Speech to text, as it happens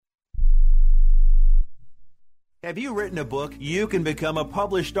Have you written a book? You can become a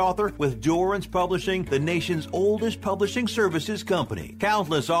published author with Dorrance Publishing, the nation's oldest publishing services company.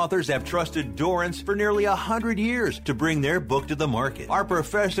 Countless authors have trusted Dorrance for nearly 100 years to bring their book to the market. Our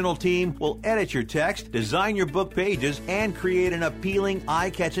professional team will edit your text, design your book pages, and create an appealing,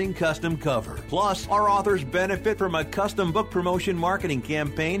 eye-catching custom cover. Plus, our authors benefit from a custom book promotion marketing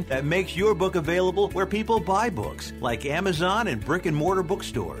campaign that makes your book available where people buy books, like Amazon and brick-and-mortar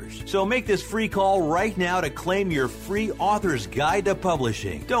bookstores. So make this free call right now to claim your free author's guide to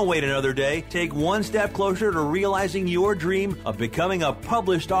publishing. Don't wait another day. Take one step closer to realizing your dream of becoming a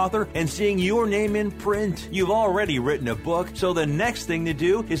published author and seeing your name in print. You've already written a book, so the next thing to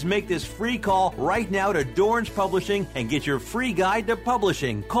do is make this free call right now to Dorrance Publishing and get your free guide to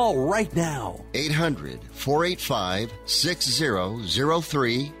publishing. Call right now.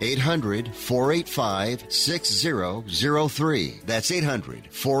 800-485-6003. 800-485-6003. That's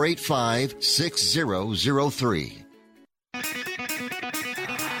 800-485-6003.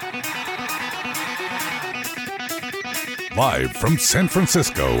 Live from San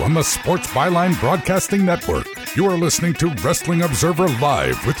Francisco on the Sports Byline Broadcasting Network, you are listening to Wrestling Observer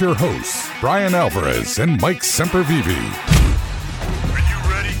Live with your hosts, Bryan Alvarez and Mike Sempervive. Are you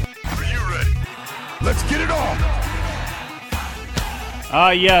ready? Are you ready? Let's get it on!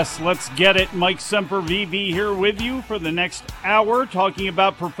 Yes, let's get it. Mike Sempervive here with you for the next hour, talking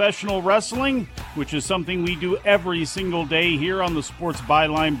about professional wrestling, which is something we do every single day here on the Sports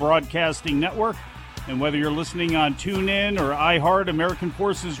Byline Broadcasting Network. And whether you're listening on TuneIn or iHeart, American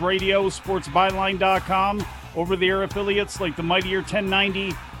Forces Radio, SportsByline.com, over-the-air affiliates like the Mightier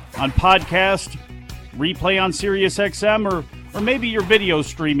 1090, on podcast, replay on SiriusXM, or maybe you're video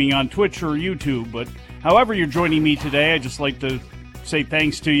streaming on Twitch or YouTube. But however you're joining me today, I'd just like to say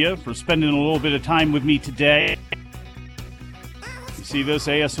thanks to you for spending a little bit of time with me today. You see this,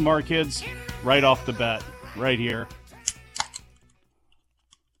 ASMR kids? Right off the bat, right here.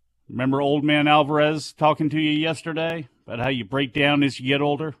 Remember old man Alvarez talking to you yesterday about how you break down as you get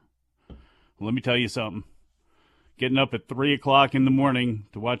older? Well, let me tell you something. Getting up at 3 o'clock in the morning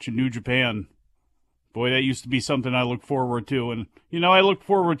to watch a New Japan, boy, that used to be something I look forward to. And, I look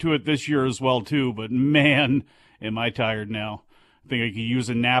forward to it this year as well, too. But, man, am I tired now. I think I could use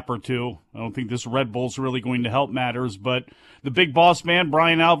a nap or two. I don't think this Red Bull's really going to help matters. But the big boss man,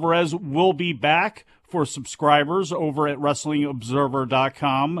 Bryan Alvarez, will be back for subscribers over at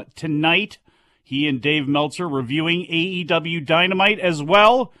WrestlingObserver.com. Tonight, he and Dave Meltzer reviewing AEW Dynamite as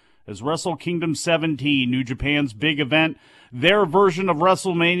well as Wrestle Kingdom 17, New Japan's big event, their version of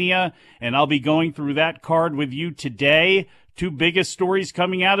WrestleMania, and I'll be going through that card with you today. Two biggest stories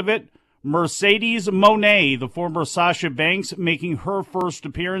coming out of it. Mercedes Moné, the former Sasha Banks, making her first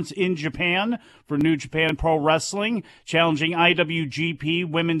appearance in Japan for New Japan Pro Wrestling, challenging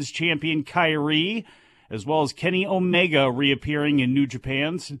IWGP Women's Champion Kairi, as well as Kenny Omega reappearing in New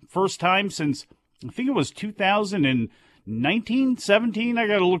Japan's first time since, I think it was 2019, 17. I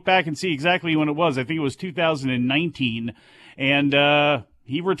got to look back and see exactly when it was. I think it was 2019. And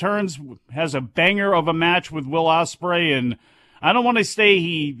he returns, has a banger of a match with Will Ospreay, and I don't want to say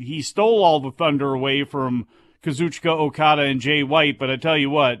he stole all the thunder away from Kazuchika Okada and Jay White, but I tell you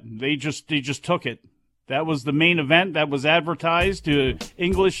what, they just took it. That was the main event that was advertised to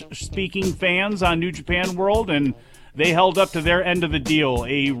English-speaking fans on New Japan World, and they held up to their end of the deal.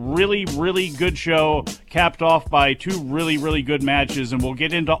 A really, really good show, capped off by two really, really good matches, and we'll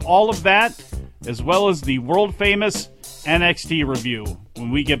get into all of that, as well as the world-famous NXT review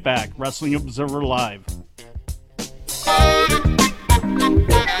when we get back. Wrestling Observer Live.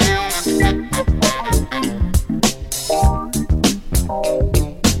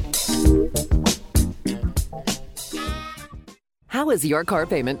 How is your car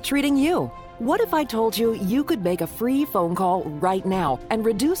payment treating you? What if I told you you could make a free phone call right now and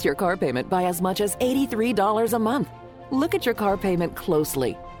reduce your car payment by as much as $83 a month? Look at your car payment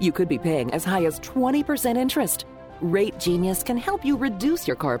closely. You could be paying as high as 20% interest. Rate Genius can help you reduce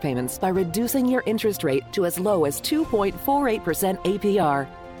your car payments by reducing your interest rate to as low as 2.48% APR.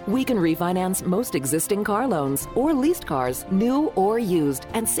 We can refinance most existing car loans or leased cars, new or used,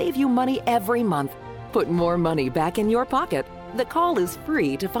 and save you money every month. Put more money back in your pocket. The call is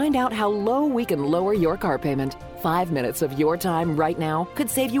free to find out how low we can lower your car payment. 5 minutes of your time right now could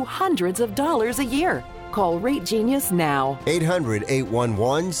save you hundreds of dollars a year. Call Rate Genius now.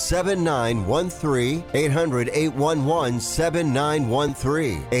 800-811-7913.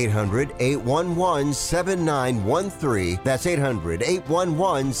 800-811-7913. 800-811-7913. That's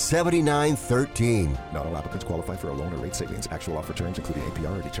 800-811-7913. Not all applicants qualify for a loan or rate savings. Actual offer terms, including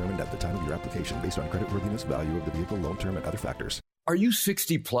APR, are determined at the time of your application based on creditworthiness, value of the vehicle, loan term, and other factors. Are you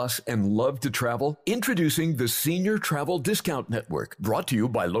 60 plus and love to travel? Introducing the Senior Travel Discount Network, brought to you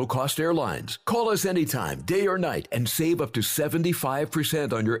by Low Cost Airlines. Call us anytime, day or night, and save up to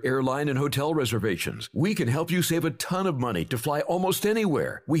 75% on your airline and hotel reservations. We can help you save a ton of money to fly almost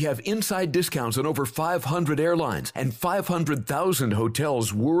anywhere. We have inside discounts on over 500 airlines and 500,000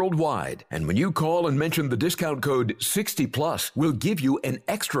 hotels worldwide. And when you call and mention the discount code 60 plus, we'll give you an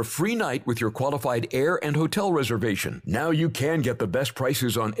extra free night with your qualified air and hotel reservation. Now you can get the best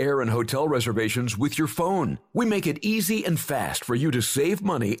prices on air and hotel reservations with your phone. We make it easy and fast for you to save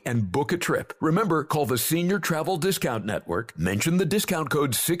money and book a trip. Remember, call the Senior Travel Discount Network, mention the discount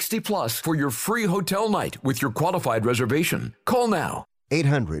code 60+ for your free hotel night with your qualified reservation. Call now.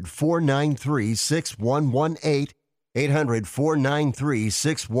 800-493-6118.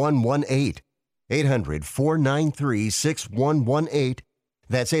 800-493-6118. 800-493-6118.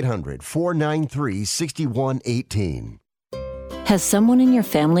 That's 800-493-6118. Has someone in your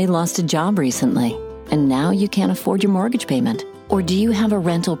family lost a job recently, and now you can't afford your mortgage payment? Or do you have a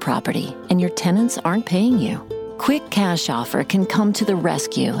rental property and your tenants aren't paying you? Quick Cash Offer can come to the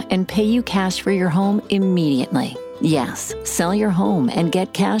rescue and pay you cash for your home immediately. Yes, sell your home and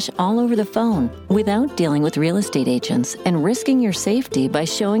get cash all over the phone without dealing with real estate agents and risking your safety by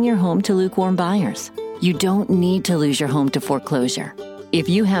showing your home to lukewarm buyers. You don't need to lose your home to foreclosure. If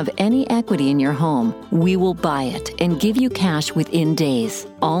you have any equity in your home, we will buy it and give you cash within days,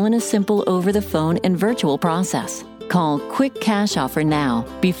 all in a simple over-the-phone and virtual process. Call Quick Cash Offer now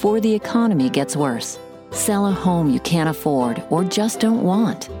before the economy gets worse. Sell a home you can't afford or just don't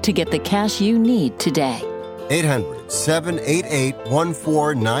want to get the cash you need today.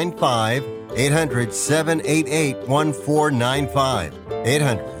 800-788-1495. 800-788-1495.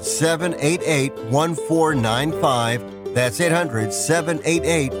 800-788-1495. That's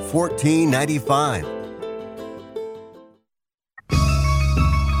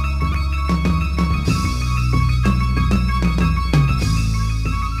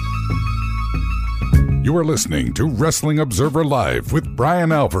You are listening to Wrestling Observer Live with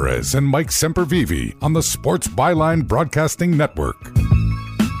Bryan Alvarez and Mike Sempervive on the Sports Byline Broadcasting Network.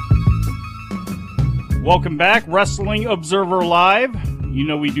 Welcome back, Wrestling Observer Live. You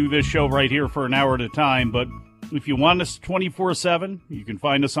know we do this show right here for an hour at a time, but if you want us 24/7, you can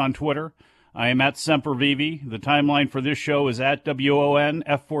find us on Twitter. I am at Sempervive. The timeline for this show is at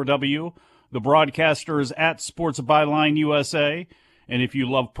WONF4W. The broadcaster is at Sports Byline USA. And if you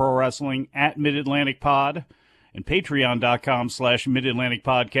love pro wrestling, at Mid-Atlantic Pod and patreon.com/Mid-Atlantic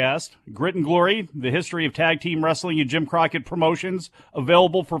Podcast. Grit and Glory, the history of tag team wrestling and Jim Crockett Promotions,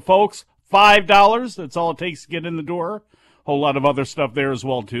 available for folks. $5. That's all it takes to get in the door. Whole lot of other stuff there as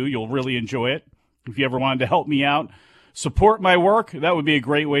well, too. You'll really enjoy it. If you ever wanted to help me out, support my work, that would be a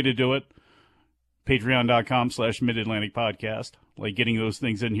great way to do it. Patreon.com/Mid-Atlantic Podcast. Like getting those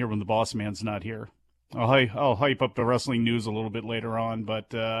things in here when the boss man's not here. I'll hype up the wrestling news a little bit later on,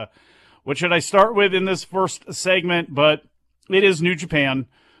 but what should I start with in this first segment? But it is New Japan.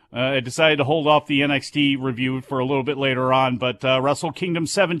 I decided to hold off the NXT review for a little bit later on, but Wrestle Kingdom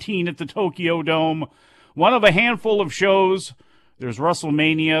 17 at the Tokyo Dome, one of a handful of shows. There's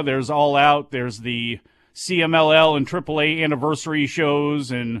WrestleMania, there's All Out, there's the CMLL and AAA anniversary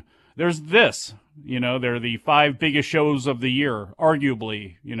shows, and there's this. You know, they're the 5 biggest shows of the year,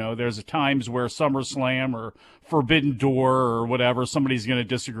 arguably. You know, there's times where SummerSlam or Forbidden Door or whatever, somebody's going to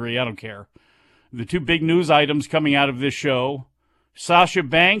disagree. I don't care. The 2 big news items coming out of this show, Sasha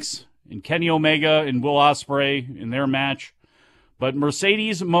Banks and Kenny Omega and Will Ospreay in their match. But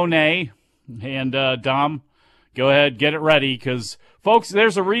Mercedes Moné and Dom, go ahead, get it ready, because, folks,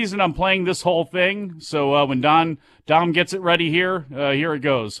 there's a reason I'm playing this whole thing. So when Dom gets it ready here, here it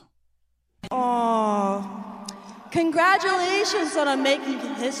goes. Oh, congratulations on making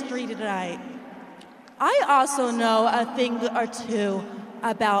history tonight. I also know a thing or two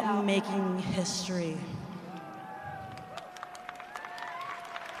about making history.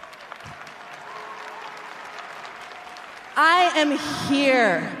 I am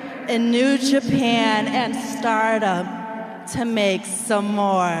here in New Japan and Stardom to make some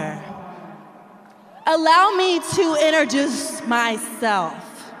more. Allow me to introduce myself.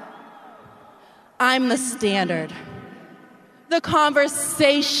 I'm the standard, the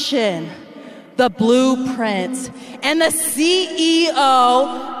conversation, the blueprint, and the CEO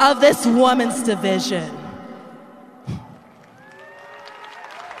of this women's division.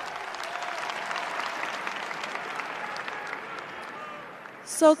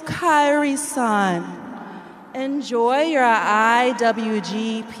 So Kairi-san, enjoy your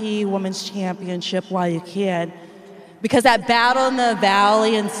IWGP Women's Championship while you can, because that Battle in the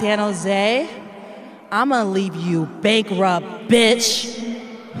Valley in San Jose, I'm gonna leave you bankrupt, bitch.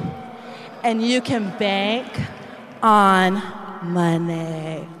 And you can bank on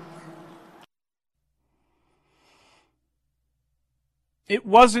money. It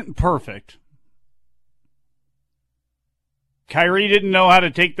wasn't perfect. Kyrie didn't know how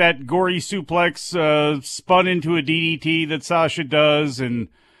to take that gory suplex, spun into a DDT that Sasha does, and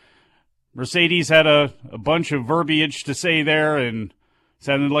Mercedes had a bunch of verbiage to say there, and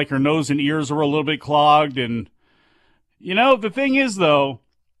sounded like her nose and ears were a little bit clogged. And, you know, the thing is, though,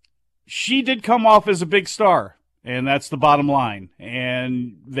 she did come off as a big star, and that's the bottom line.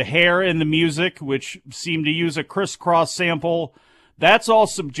 And the hair and the music, which seemed to use a crisscross sample, that's all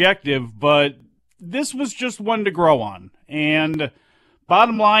subjective, but this was just one to grow on. And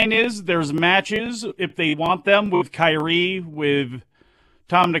bottom line is there's matches, if they want them, with Kyrie, with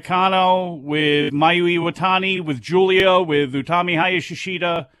Tam Nakano, with Mayu Iwatani, with Julia, with Utami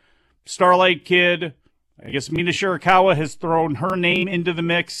Hayashishita, Starlight Kid. I guess Mina Shirakawa has thrown her name into the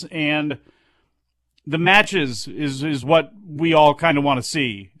mix, and the matches is what we all kind of want to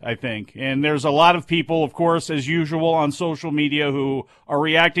see, I think. And there's a lot of people, of course, as usual, on social media who are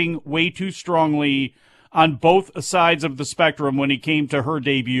reacting way too strongly on both sides of the spectrum when it came to her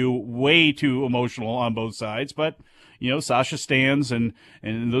debut, way too emotional on both sides. But, you know, Sasha stands, and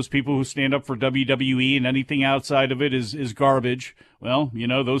those people who stand up for WWE and anything outside of it is garbage. Well, you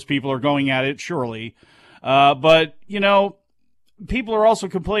know, those people are going at it, surely. But, you know, people are also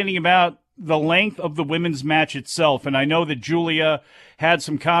complaining about the length of the women's match itself. And I know that Julia had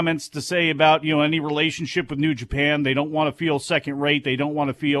some comments to say about, you know, any relationship with New Japan. They don't want to feel second rate. They don't want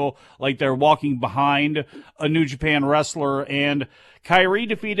to feel like they're walking behind a New Japan wrestler. And Kyrie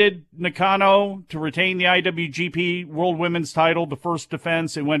defeated Nakano to retain the IWGP World Women's title, the first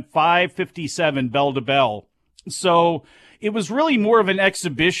defense. It went 5:57 bell to bell. So it was really more of an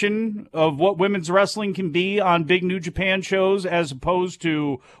exhibition of what women's wrestling can be on big New Japan shows as opposed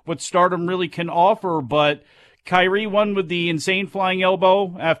to what Stardom really can offer. But Kyrie won with the insane flying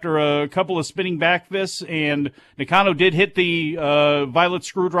elbow after a couple of spinning back fists, and Nakano did hit the violet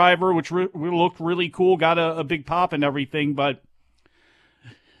screwdriver, which looked really cool, got a big pop and everything. But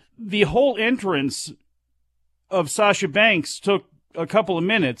the whole entrance of Sasha Banks took a couple of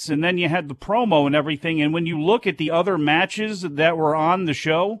minutes, and then you had the promo and everything. And when you look at the other matches that were on the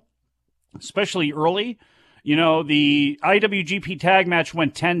show, especially early, you know, the IWGP tag match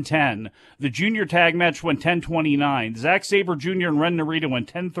went 10-10. The junior tag match went 10-29. Zack Sabre Jr. and Ren Narita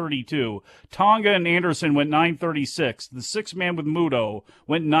went 10-32. Tonga and Anderson went 9-36. The six-man with Muto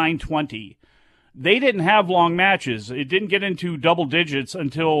went 9-20. They didn't have long matches. It didn't get into double digits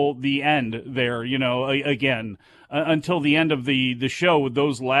until the end there, you know, again, until the end of the show with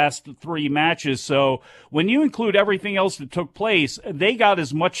those last three matches. So when you include everything else that took place, they got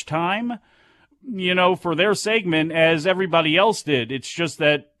as much time, you know, for their segment as everybody else did. It's just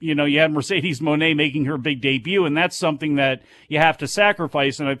that, you know, you had Mercedes Moné making her big debut, and that's something that you have to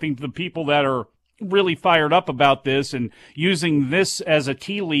sacrifice. And I think the people that are really fired up about this and using this as a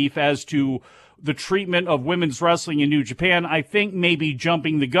tea leaf as to the treatment of women's wrestling in New Japan, I think maybe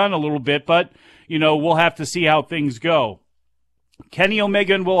jumping the gun a little bit, but, you know, we'll have to see how things go. Kenny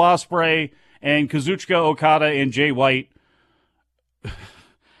Omega and Will Ospreay and Kazuchika Okada and Jay White.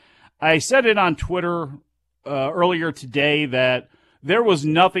 I said it on Twitter earlier today that there was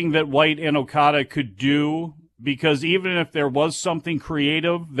nothing that White and Okada could do, because even if there was something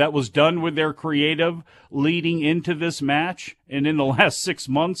creative that was done with their creative leading into this match and in the last 6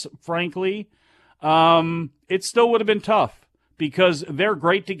 months, frankly, it still would have been tough, because they're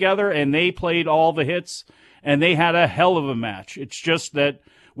great together and they played all the hits and they had a hell of a match. It's just that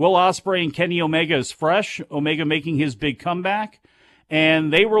Will Ospreay and Kenny Omega is fresh, Omega making his big comeback,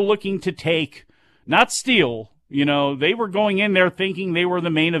 and they were looking to take, not steal, you know, they were going in there thinking they were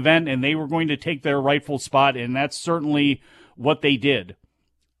the main event and they were going to take their rightful spot, and that's certainly what they did.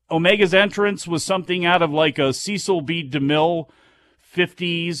 Omega's entrance was something out of like a Cecil B. DeMille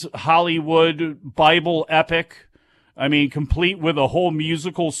 50s Hollywood Bible epic. I mean, complete with a whole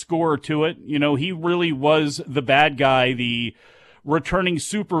musical score to it. You know, he really was the bad guy, the returning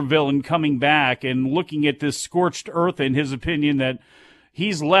supervillain coming back and looking at this scorched earth, in his opinion, that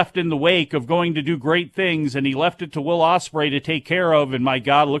he's left in the wake of going to do great things, and he left it to Will Ospreay to take care of, and my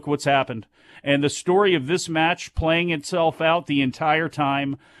God, look what's happened. And the story of this match playing itself out the entire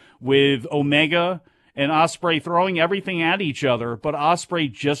time with Omega and Ospreay throwing everything at each other, but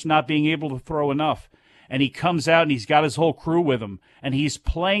Ospreay just not being able to throw enough. And he comes out and he's got his whole crew with him, and he's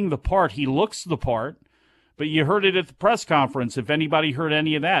playing the part. He looks the part, but you heard it at the press conference, if anybody heard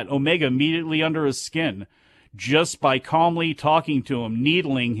any of that. Omega immediately under his skin. just by calmly talking to him,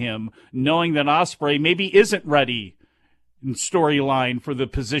 needling him, knowing that Ospreay maybe isn't ready in storyline for the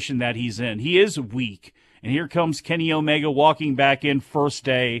position that he's in. He is weak. And here comes Kenny Omega walking back in first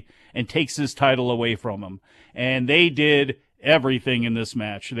day and takes his title away from him. And they did everything in this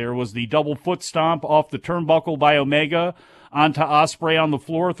match. There was the double foot stomp off the turnbuckle by Omega onto Ospreay on the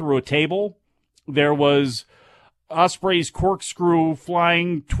floor through a table. There was Ospreay's corkscrew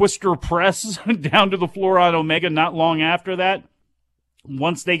flying twister press down to the floor on Omega not long after that.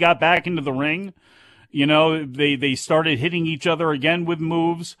 Once they got back into the ring, they started hitting each other again with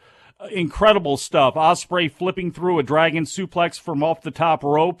moves. Incredible stuff. Ospreay flipping through a dragon suplex from off the top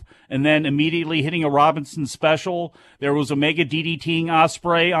rope and then immediately hitting a Robinson special. There was Omega DDTing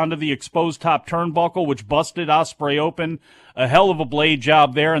Ospreay onto the exposed top turnbuckle, which busted Ospreay open. A hell of a blade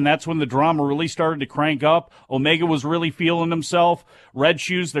job there, and that's when the drama really started to crank up. Omega was really feeling himself. Red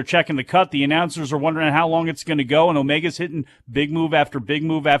Shoes, they're checking the cut. The announcers are wondering how long it's going to go, and Omega's hitting big move after big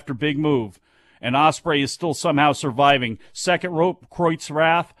move after big move. And Ospreay is still somehow surviving. Second rope, Croyt's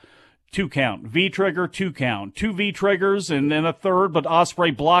Wrath. 2 count. V-trigger, 2 count. 2 V-triggers, and then a third, but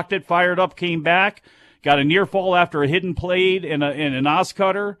Ospreay blocked it, fired up, came back. Got a near fall after a hidden blade and an Os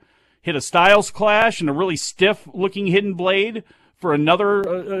cutter. Hit a Styles Clash and a really stiff-looking hidden blade for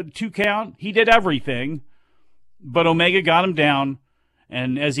another 2 count. He did everything, but Omega got him down,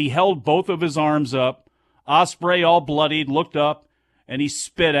 and as he held both of his arms up, Ospreay, all bloodied, looked up, and he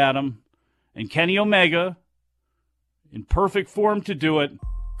spit at him. And Kenny Omega, in perfect form to do it,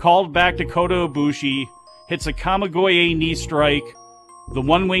 called back to Kota Ibushi, hits a Kamigoye knee strike. The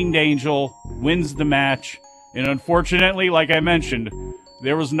One-Winged Angel wins the match. And unfortunately, like I mentioned,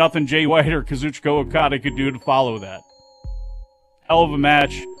 there was nothing Jay White or Kazuchika Okada could do to follow that. Hell of a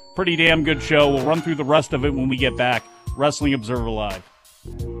match. Pretty damn good show. We'll run through the rest of it when we get back. Wrestling Observer Live.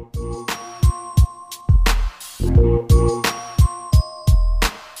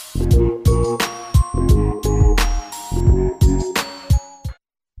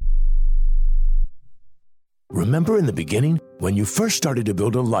 Remember in the beginning, when you first started to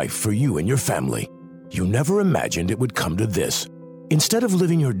build a life for you and your family, you never imagined it would come to this. Instead of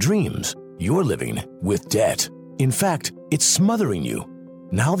living your dreams, you're living with debt. In fact, it's smothering you.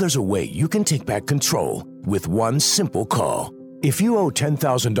 Now there's a way you can take back control with one simple call. If you owe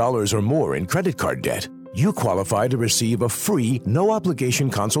 $10,000 or more in credit card debt, you qualify to receive a free, no-obligation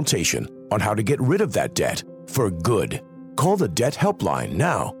consultation on how to get rid of that debt for good. Call the Debt Helpline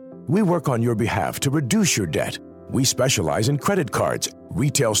now. We work on your behalf to reduce your debt. We specialize in credit cards,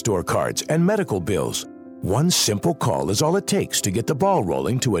 retail store cards, and medical bills. One simple call is all it takes to get the ball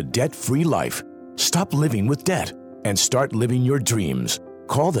rolling to a debt-free life. Stop living with debt and start living your dreams.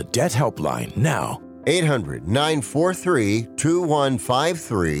 Call the Debt Helpline now.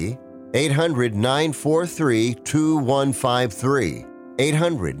 800-943-2153. 800-943-2153.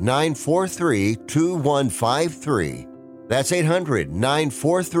 800-943-2153. That's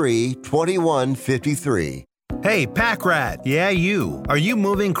 800-943-2153. Hey, Pack Rat. Yeah, you. Are you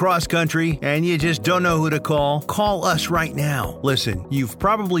moving cross-country and you just don't know who to call? Call us right now. Listen, you've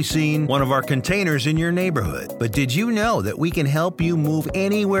probably seen one of our containers in your neighborhood. But did you know that we can help you move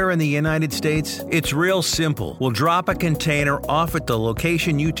anywhere in the United States? It's real simple. We'll drop a container off at the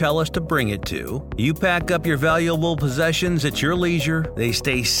location you tell us to bring it to. You pack up your valuable possessions at your leisure. They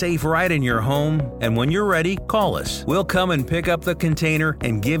stay safe right in your home. And when you're ready, call us. We'll come and pick up the container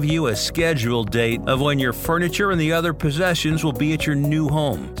and give you a scheduled date of when your furniture and the other possessions will be at your new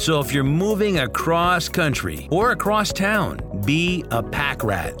home. So if you're moving across country or across town, be a Pack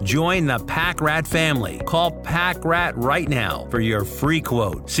Rat. Join the Pack Rat family. Call Pack Rat right now for your free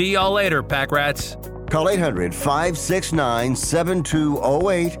quote. See y'all later, Pack Rats. Call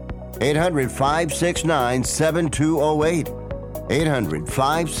 800-569-7208. 800-569-7208.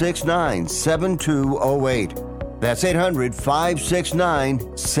 800-569-7208. That's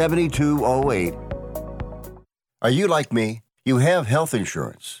 800-569-7208. Are you like me? You have health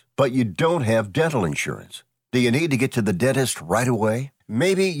insurance, but you don't have dental insurance. Do you need to get to the dentist right away?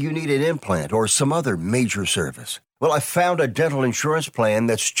 Maybe you need an implant or some other major service. Well, I found a dental insurance plan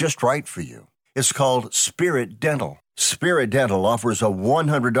that's just right for you. It's called Spirit Dental. Spirit Dental offers a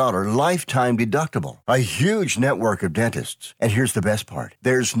 $100 lifetime deductible, a huge network of dentists. And here's the best part.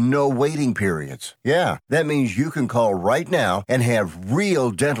 There's no waiting periods. Yeah, that means you can call right now and have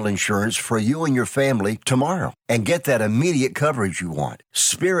real dental insurance for you and your family tomorrow and get that immediate coverage you want.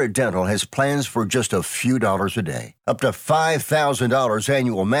 Spirit Dental has plans for just a few dollars a day, up to $5,000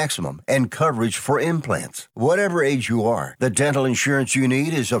 annual maximum, and coverage for implants. Whatever age you are, the dental insurance you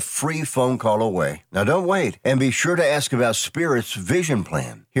need is a free phone call away. Now don't wait, and be sure to ask about Spirit's vision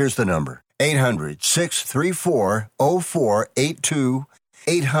plan. Here's the number. 800-634-0482.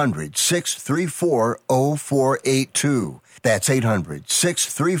 800-634-0482. That's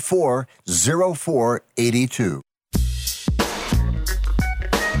 800-634-0482.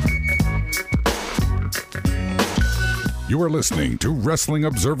 You are listening to Wrestling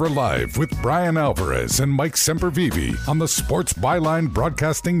Observer Live with Bryan Alvarez and Mike Sempervive on the Sports Byline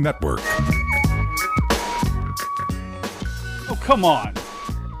Broadcasting Network. Oh, come on.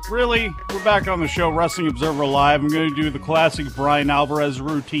 Really? We're back on the show, Wrestling Observer Live. I'm going to do the classic Bryan Alvarez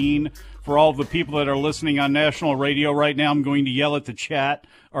routine for all of the people that are listening on national radio right now. I'm going to yell at the chat,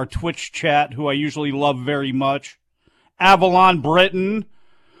 our Twitch chat, who I usually love very much. Avalon Britain.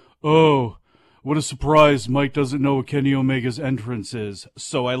 Oh, what a surprise. Mike doesn't know what Kenny Omega's entrance is.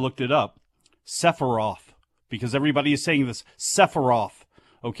 So I looked it up. Sephiroth. Because everybody is saying this. Sephiroth.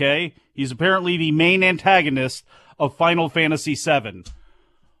 Okay? He's apparently the main antagonist of Final Fantasy VII.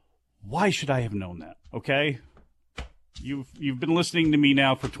 Why should I have known that? Okay? You've been listening to me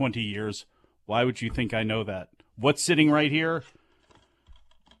now for 20 years. Why would you think I know that? What's sitting right here?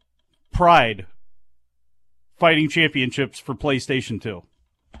 Pride. Fighting championships for PlayStation 2.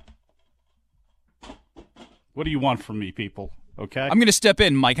 What do you want from me, people? Okay? I'm going to step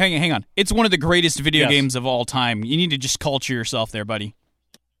in, Mike. Hang on. It's one of the greatest video games of all time. You need to just culture yourself there, buddy.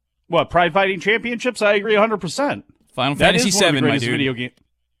 What, Pride Fighting Championships? I agree 100%. Final Fantasy VII, my dude. Video game.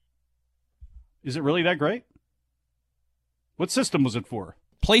 Is it really that great? What system was it for?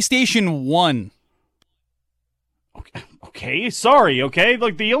 PlayStation 1. Okay, sorry, okay?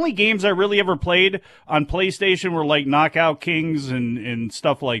 Like, the only games I really ever played on PlayStation were, like, Knockout Kings and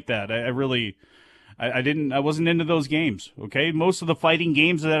stuff like that. I wasn't into those games, okay? Most of the fighting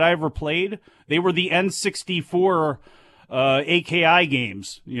games that I ever played, they were the N64 AKI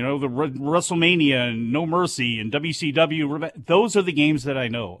games, you know, the WrestleMania and No Mercy and WCW. Those are the games that I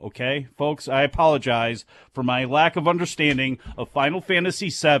know, okay? Folks, I apologize for my lack of understanding of Final Fantasy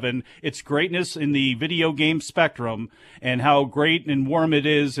VII, its greatness in the video game spectrum, and how great and warm it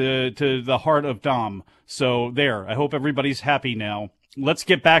is to the heart of Dom. So there, I hope everybody's happy now. Let's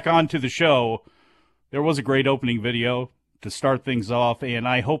get back on to the show. There was a great opening video to start things off, and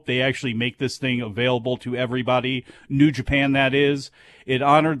I hope they actually make this thing available to everybody. New Japan, that is. It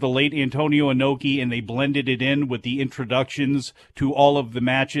honored the late Antonio Inoki, and they blended it in with the introductions to all of the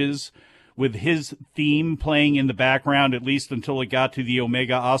matches, with his theme playing in the background, at least until it got to the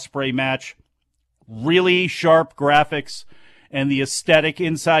Omega Ospreay match. Really sharp graphics, and the aesthetic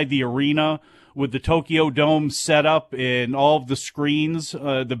inside the arena, with the Tokyo Dome set up and all of the screens,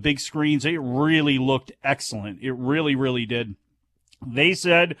 the big screens, it really looked excellent. It really, really did. They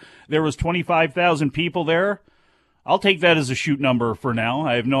said there was 25,000 people there. I'll take that as a shoot number for now.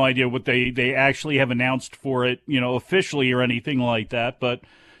 I have no idea what they actually have announced for it, you know, officially or anything like that, but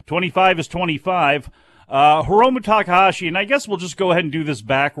 25 is 25. Hiromu Takahashi, and I guess we'll just go ahead and do this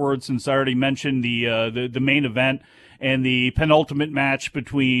backwards since I already mentioned the main event and the penultimate match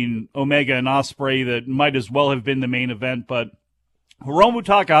between Omega and Ospreay that might as well have been the main event. But Hiromu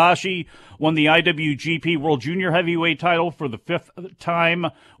Takahashi won the IWGP World Junior Heavyweight title for the 5th time,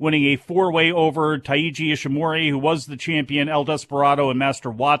 winning a 4-way over Taiji Ishimori, who was the champion, El Desperado, and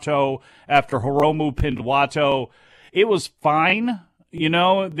Master Wato after Hiromu pinned Wato. It was fine. You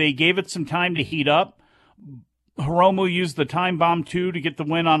know, they gave it some time to heat up. Hiromu used the Time Bomb 2 to get the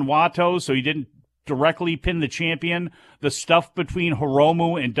win on Wato, so he didn't directly pin the champion. The stuff between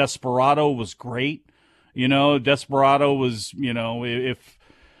Hiromu and Desperado was great. You know, Desperado was, you know, if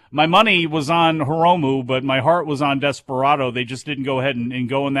my money was on Hiromu, but my heart was on Desperado, they just didn't go ahead and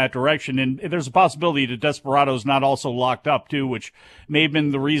go in that direction. And there's a possibility that Desperado's not also locked up, too, which may have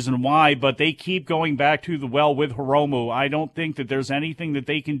been the reason why. But they keep going back to the well with Hiromu. I don't think that there's anything that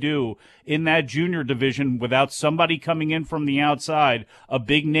they can do in that junior division without somebody coming in from the outside, a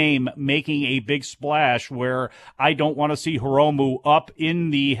big name making a big splash, where I don't want to see Hiromu up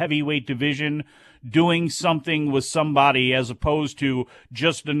in the heavyweight division doing something with somebody as opposed to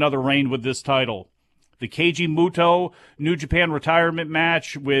just another reign with this title. The Keiji Muto New Japan retirement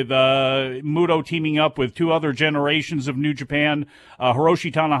match with Muto teaming up with two other generations of New Japan,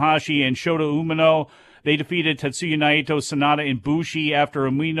 Hiroshi Tanahashi and Shota Umino. They defeated Tetsuya Naito, Sanada, and Bushi after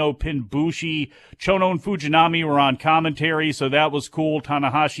Umino pinned Bushi. Chono and Fujinami were on commentary, so that was cool.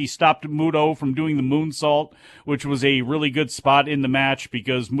 Tanahashi stopped Muto from doing the moonsault, which was a really good spot in the match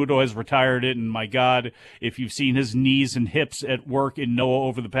because Muto has retired it, and my God, if you've seen his knees and hips at work in Noah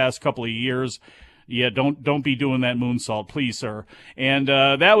over the past couple of years, yeah, don't be doing that moonsault, please, sir. And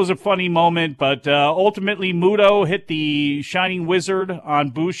that was a funny moment, but ultimately Muto hit the Shining Wizard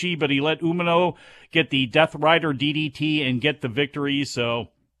on Bushi, but he let Umino get the Death Rider DDT and get the victory. So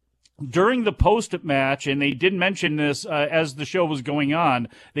during the post-match, and they did mention this as the show was going on,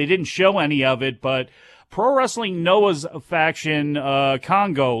 they didn't show any of it, but Pro Wrestling Noah's faction,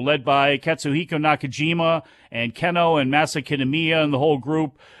 Congo, led by Katsuhiko Nakajima and Keno and Masa Kitamiya and the whole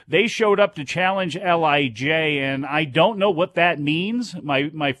group, they showed up to challenge LIJ, and I don't know what that means.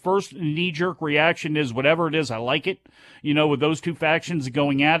 My first knee-jerk reaction is whatever it is, I like it, with those two factions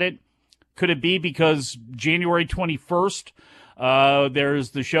going at it. Could it be because January 21st, there's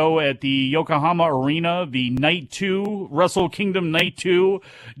the show at the Yokohama Arena, the Night 2, Wrestle Kingdom Night 2,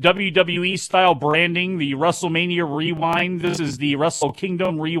 WWE-style branding, the WrestleMania Rewind. This is the Wrestle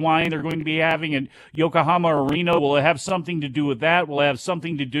Kingdom Rewind they're going to be having at Yokohama Arena. Will it have something to do with that? Will it have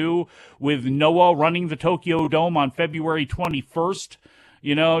something to do with Noah running the Tokyo Dome on February 21st?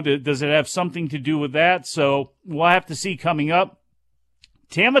 Does it have something to do with that? So we'll have to see coming up.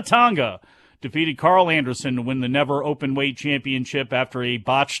 Tama Tonga defeated Carl Anderson to win the Never Openweight Championship after a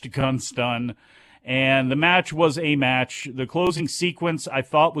botched gun stun. And the match was a match. The closing sequence I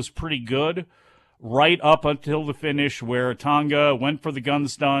thought was pretty good right up until the finish where Tonga went for the gun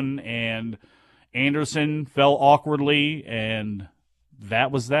stun and Anderson fell awkwardly, and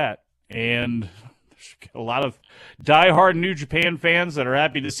that was that. And there's a lot of diehard New Japan fans that are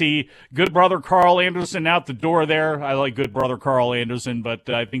happy to see good brother Carl Anderson out the door there. I like good brother Carl Anderson, but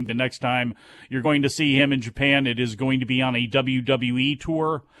I think the next time you're going to see him in Japan, it is going to be on a WWE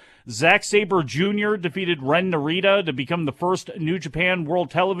tour. Zack Sabre Jr. defeated Ren Narita to become the first New Japan World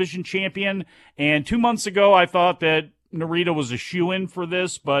Television Champion. And 2 months ago, I thought that Narita was a shoo-in for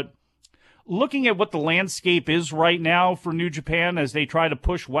this, but looking at what the landscape is right now for New Japan as they try to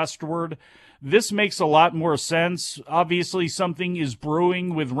push westward, this makes a lot more sense. Obviously, something is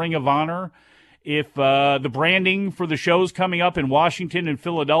brewing with Ring of Honor. If the branding for the shows coming up in Washington and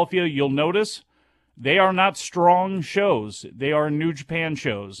Philadelphia, you'll notice they are not strong shows. They are New Japan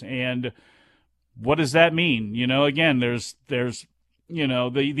shows. And what does that mean? Again, there's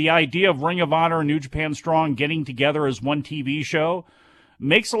the idea of Ring of Honor and New Japan Strong getting together as one TV show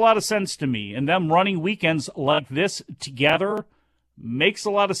makes a lot of sense to me. And them running weekends like this together makes a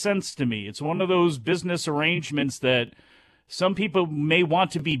lot of sense to me. It's one of those business arrangements that some people may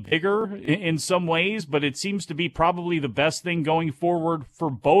want to be bigger in some ways, but it seems to be probably the best thing going forward for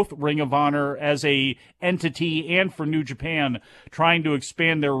both Ring of Honor as a entity and for New Japan trying to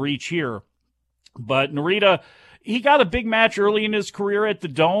expand their reach here. But Narita, he got a big match early in his career at the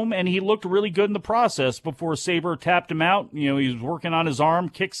Dome, and he looked really good in the process before Sabre tapped him out. He was working on his arm,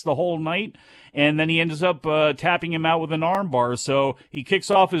 kicks the whole night, and then he ends up tapping him out with an arm bar. So he kicks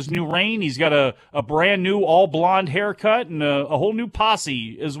off his new reign. He's got a brand new all-blonde haircut and a whole new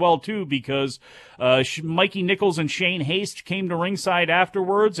posse as well, too, because Mikey Nichols and Shane Haste came to ringside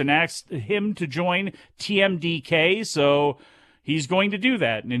afterwards and asked him to join TMDK. So he's going to do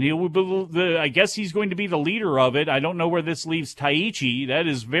that, and I guess he's going to be the leader of it. I don't know where this leaves Taichi. That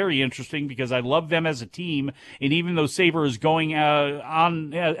is very interesting because I love them as a team, and even though Sabre is going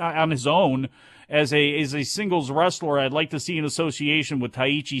on his own as a singles wrestler, I'd like to see an association with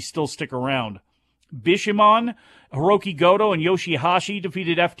Taichi still stick around. Bishamon, Hiroki Goto, and Yoshihashi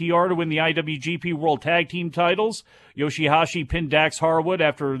defeated FTR to win the IWGP World Tag Team titles. Yoshihashi pinned Dax Harwood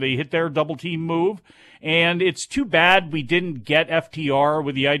after they hit their double team move. And it's too bad we didn't get FTR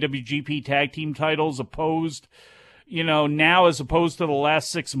with the IWGP Tag Team titles opposed, now as opposed to the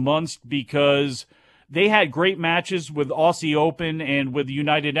last 6 months, because they had great matches with Aussie Open and with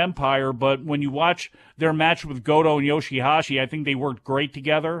United Empire. But when you watch their match with Goto and Yoshihashi, I think they worked great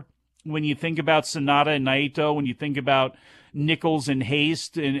together. When you think about Sonata and Naito, when you think about Nichols and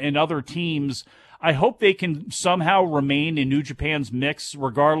Haste and other teams, I hope they can somehow remain in New Japan's mix,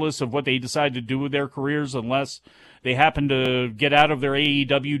 regardless of what they decide to do with their careers, unless they happen to get out of their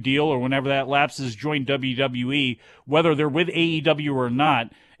AEW deal or whenever that lapses, join WWE, whether they're with AEW or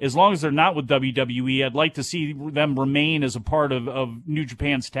not. As long as they're not with WWE, I'd like to see them remain as a part of New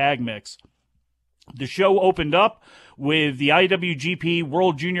Japan's tag mix. The show opened up with the IWGP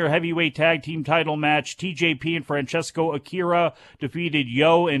World Junior Heavyweight Tag Team title match. TJP and Francesco Akira defeated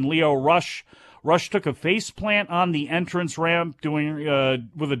Yo and Leo Rush. Rush took a faceplant on the entrance ramp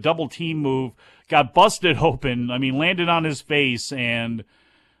with a double team move, got busted open, landed on his face, and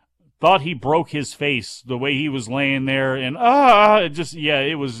thought he broke his face the way he was laying there, and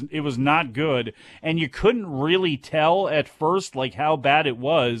it was not good. And you couldn't really tell at first how bad it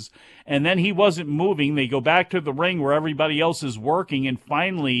was. And then he wasn't moving. They go back to the ring where everybody else is working, and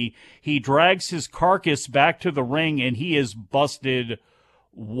finally he drags his carcass back to the ring, and he is busted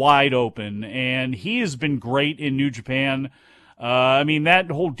wide open. And he has been great in New Japan. That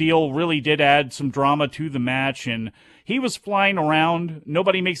whole deal really did add some drama to the match, and he was flying around.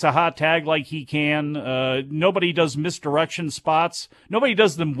 Nobody makes a hot tag like he can. Nobody does misdirection spots. Nobody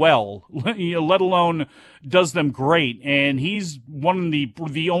does them well, let alone does them great. And he's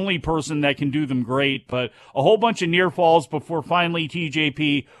the only person that can do them great. But a whole bunch of near falls before finally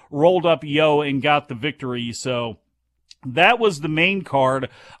TJP rolled up Yo and got the victory. So that was the main card.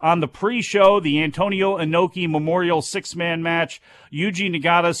 On the pre-show, the Antonio Inoki Memorial six-man match, Yuji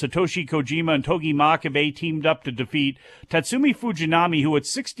Nagata, Satoshi Kojima, and Togi Makabe teamed up to defeat Tatsumi Fujinami, who at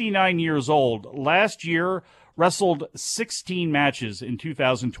 69 years old last year wrestled 16 matches in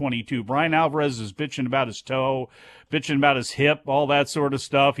 2022. Bryan Alvarez is bitching about his toe, bitching about his hip, all that sort of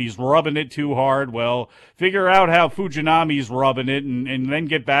stuff. He's rubbing it too hard. Well, figure out how Fujinami's rubbing it and then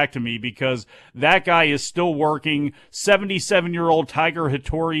get back to me, because that guy is still working. 77-year-old Tiger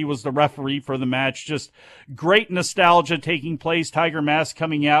Hattori was the referee for the match. Just great nostalgia taking place. Tiger Mask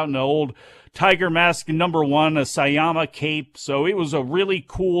coming out in the old Tiger Mask #1, a Sayama cape. So it was a really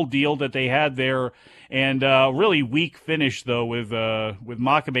cool deal that they had there. And really weak finish, though, with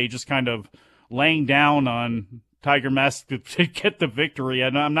Makabe just kind of laying down on Tiger Mask to get the victory.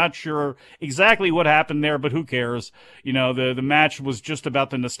 And I'm not sure exactly what happened there, but who cares? The match was just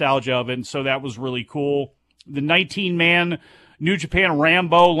about the nostalgia of it, and so that was really cool. The 19-man New Japan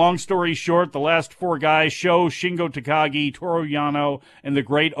Rambo, long story short, the last four guys, Sho, Shingo Takagi, Toru Yano, and the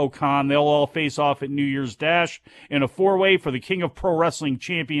Great Okan, they'll all face off at New Year's Dash in a four-way for the King of Pro Wrestling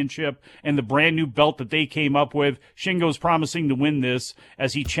Championship and the brand new belt that they came up with. Shingo's promising to win this,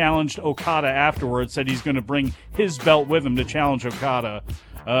 as he challenged Okada afterwards, said he's going to bring his belt with him to challenge Okada.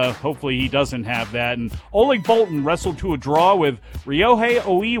 Hopefully he doesn't have that. And Oleg Boltin wrestled to a draw with Ryohei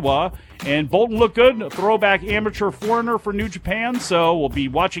Oiwa, and Boltin looked good, a throwback amateur foreigner for New Japan, so we'll be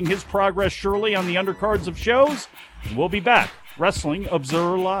watching his progress surely on the undercards of shows. And we'll be back. Wrestling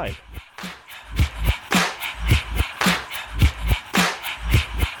Observer Live.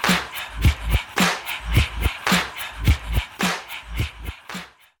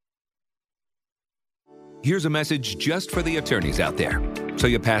 Here's a message just for the attorneys out there. So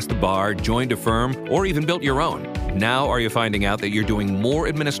you passed the bar, joined a firm, or even built your own. Now are you finding out that you're doing more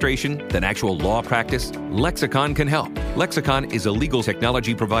administration than actual law practice? Lexicon can help. Lexicon is a legal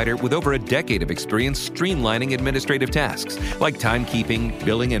technology provider with over a decade of experience streamlining administrative tasks like timekeeping,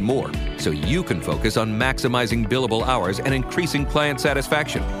 billing, and more, so you can focus on maximizing billable hours and increasing client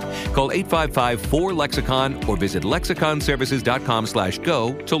satisfaction. Call 855-4-LEXICON or visit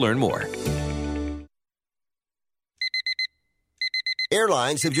lexiconservices.com/go to learn more.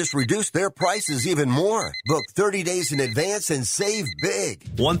 Airlines have just reduced their prices even more. Book 30 days in advance and save big.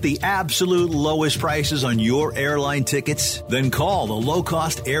 Want the absolute lowest prices on your airline tickets? Then call the Low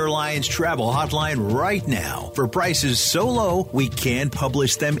Cost Airlines Travel Hotline right now for prices so low we can't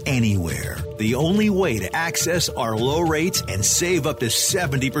publish them anywhere. The only way to access our low rates and save up to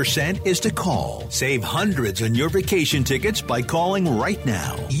 70% is to call. Save hundreds on your vacation tickets by calling right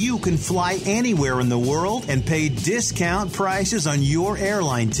now. You can fly anywhere in the world and pay discount prices on your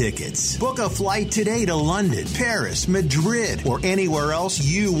airline tickets. Book a flight today to London, Paris, Madrid, or anywhere else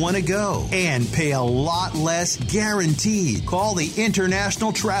you want to go, and pay a lot less guaranteed. Call the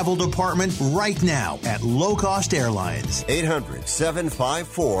International Travel Department right now at Low Cost Airlines.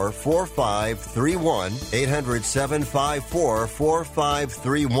 800-754-4531.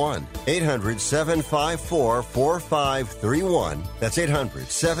 800-754-4531. 800-754-4531. That's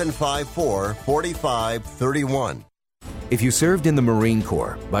 800-754-4531. If you served in the Marine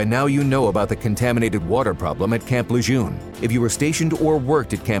Corps, by now you know about the contaminated water problem at Camp Lejeune. If you were stationed or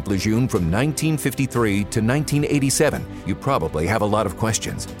worked at Camp Lejeune from 1953 to 1987, you probably have a lot of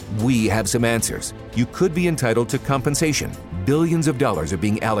questions. We have some answers. You could be entitled to compensation. Billions of dollars are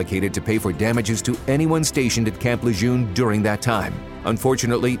being allocated to pay for damages to anyone stationed at Camp Lejeune during that time.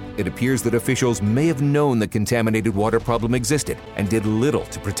 Unfortunately, it appears that officials may have known the contaminated water problem existed and did little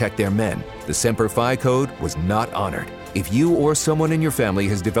to protect their men. The Sempervive code was not honored. If you or someone in your family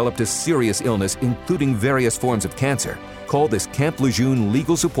has developed a serious illness, including various forms of cancer, call this Camp Lejeune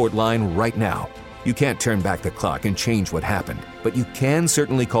legal support line right now. You can't turn back the clock and change what happened, but you can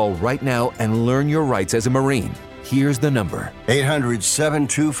certainly call right now and learn your rights as a Marine. Here's the number.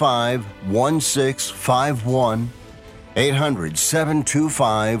 800-725-1651.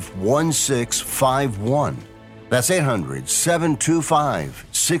 800-725-1651. That's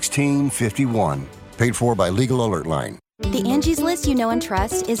 800-725-1651. Paid for by Legal Alert Line. The Angie's List you know and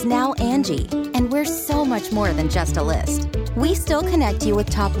trust is now Angie, and we're so much more than just a list. We still connect you with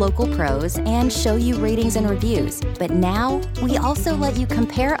top local pros and show you ratings and reviews, but now we also let you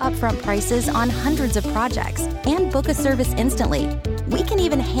compare upfront prices on hundreds of projects and book a service instantly. We can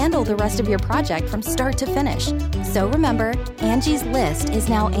even handle the rest of your project from start to finish. So remember, Angie's List is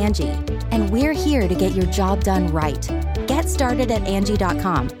now Angie, and we're here to get your job done right. Get started at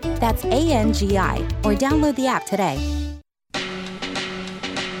Angie.com. That's ANGI, or download the app today.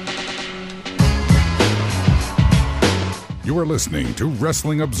 You are listening to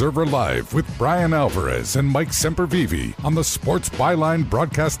Wrestling Observer Live with Bryan Alvarez and Mike Sempervive on the Sports Byline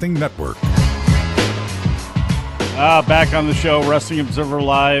Broadcasting Network. Back on the show, Wrestling Observer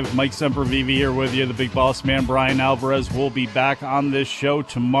Live. Mike Sempervive here with you. The big boss man, Bryan Alvarez, will be back on this show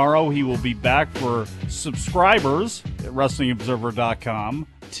tomorrow. He will be back for subscribers at WrestlingObserver.com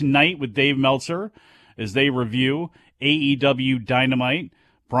tonight with Dave Meltzer as they review AEW Dynamite.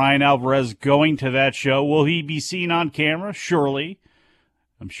 Bryan Alvarez going to that show. Will he be seen on camera? Surely.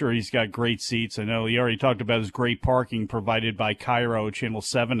 I'm sure he's got great seats. I know he already talked about his great parking provided by Cairo, Channel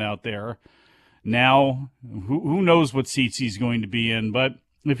 7 out there. Now, who knows what seats he's going to be in, but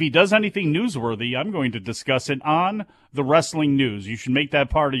if he does anything newsworthy, I'm going to discuss it on the Wrestling News. You should make that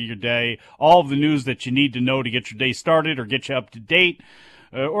part of your day. All of the news that you need to know to get your day started or get you up to date.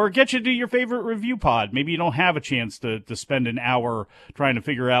 Or get you to your favorite review pod. Maybe you don't have a chance to spend an hour trying to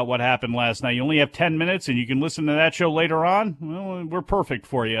figure out what happened last night. You only have 10 minutes and you can listen to that show later on. Well, we're perfect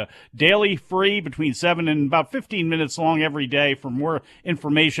for you. Daily, free, between 7 and about 15 minutes long every day. For more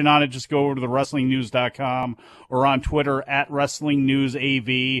information on it, just go over to thewrestlingnews.com or on Twitter at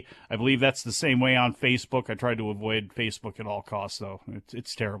WrestlingNewsAV. I believe that's the same way on Facebook. I tried to avoid Facebook at all costs, though.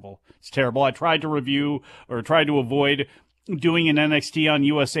 It's terrible. It's terrible. I tried to avoid doing an NXT on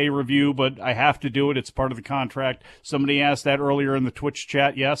USA review, but I have to do it. It's part of the contract. Somebody asked that earlier in the Twitch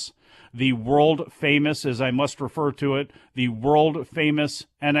chat. Yes, the world famous, as I must refer to it, the world famous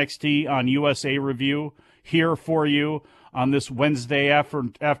NXT on USA review here for you on this Wednesday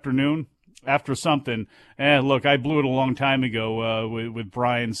afternoon after something. Look, I blew it a long time ago with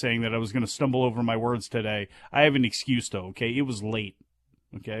Bryan saying that I was going to stumble over my words today. I have an excuse, though, okay? It was late,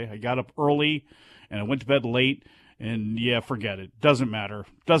 okay? I got up early, and I went to bed late. And, yeah, forget it. Doesn't matter.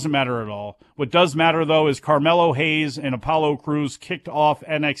 Doesn't matter at all. What does matter, though, is Carmelo Hayes and Apollo Crews kicked off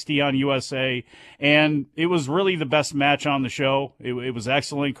NXT on USA, and it was really the best match on the show. It was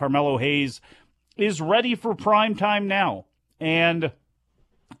excellent. Carmelo Hayes is ready for prime time now. And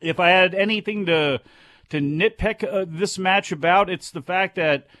if I had anything to nitpick this match about, it's the fact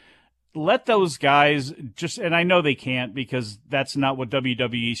that let those guys just, and I know they can't because that's not what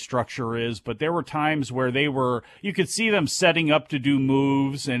WWE structure is, but there were times where you could see them setting up to do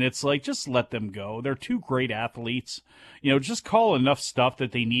moves, and it's like, just let them go. They're two great athletes. Just call enough stuff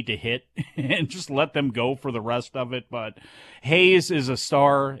that they need to hit and just let them go for the rest of it. But Hayes is a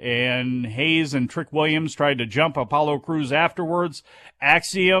star, and Hayes and Trick Williams tried to jump Apollo Crews afterwards.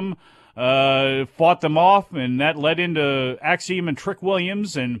 Axiom fought them off, and that led into Axiom and Trick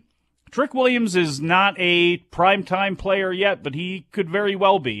Williams, and Trick Williams is not a primetime player yet, but he could very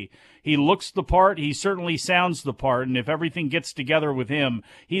well be. He looks the part. He certainly sounds the part. And if everything gets together with him,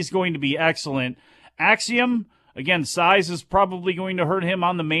 he's going to be excellent. Axiom, again, size is probably going to hurt him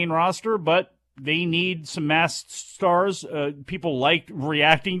on the main roster, but they need some masked stars. People like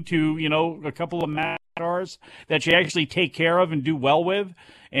reacting to, a couple of masked stars that you actually take care of and do well with.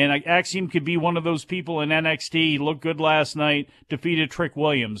 And Axiom could be one of those people in NXT. He looked good last night, defeated Trick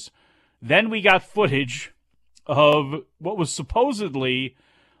Williams. Then we got footage of what was supposedly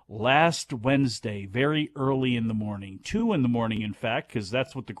last Wednesday, very early in the morning, 2 in the morning, in fact, because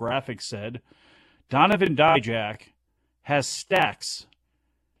that's what the graphic said. Donovan Dijak has Stax,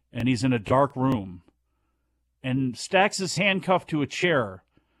 and he's in a dark room. And Stax is handcuffed to a chair,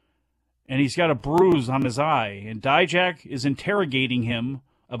 and he's got a bruise on his eye. And Dijak is interrogating him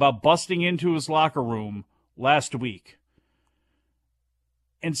about busting into his locker room last week.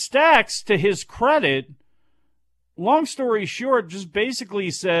 And Stax, to his credit, long story short, just basically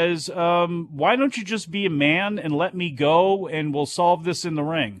says, why don't you just be a man and let me go and we'll solve this in the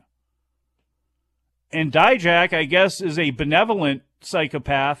ring? And Dijak, I guess, is a benevolent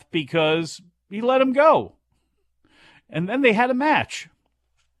psychopath because he let him go. And then they had a match.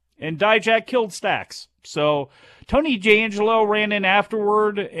 And Dijak killed Stax. So Tony D'Angelo ran in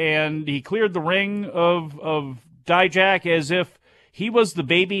afterward and he cleared the ring of Dijak as if he was the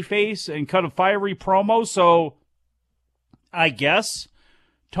baby face and cut a fiery promo, so I guess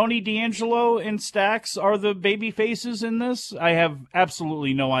Tony D'Angelo and Stax are the baby faces in this. I have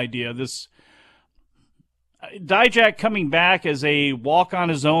absolutely no idea. Dijak coming back as a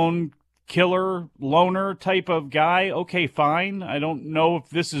walk-on-his-own killer, loner type of guy, okay, fine. I don't know if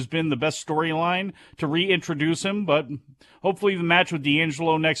this has been the best storyline to reintroduce him, but hopefully the match with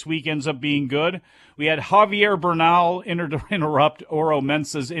D'Angelo next week ends up being good. We had Javier Bernal interrupt Oro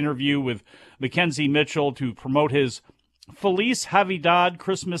Mensa's interview with Mackenzie Mitchell to promote his Feliz Navidad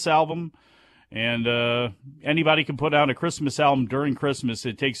Christmas album. And anybody can put out a Christmas album during Christmas.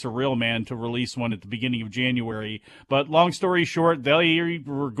 It takes a real man to release one at the beginning of January. But long story short, they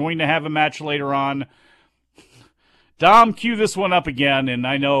were going to have a match later on. Dom, cue this one up again, and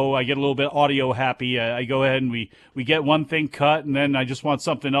I know I get a little bit audio happy. I go ahead and we get one thing cut, and then I just want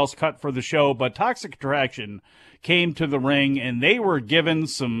something else cut for the show. But Toxic Attraction came to the ring, and they were given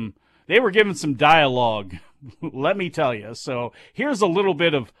some dialogue. Let me tell you. So here's a little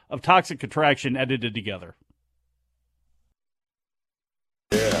bit of Toxic Attraction edited together.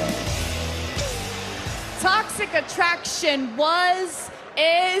 Yeah. Toxic Attraction was,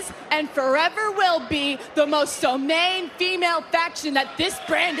 is, and forever will be the most domain female faction that this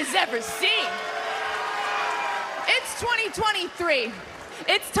brand has ever seen. It's 2023.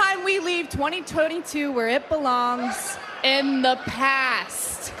 It's time we leave 2022 where it belongs, in the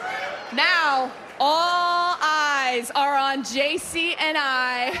past. Now, all eyes are on JC and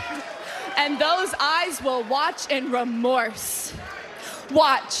I, and those eyes will watch in remorse.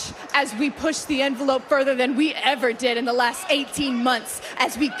 Watch as we push the envelope further than we ever did in the last 18 months,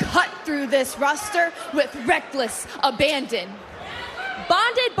 as we cut through this roster with reckless abandon.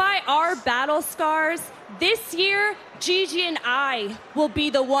 Bonded by our battle scars, this year, Gigi and I will be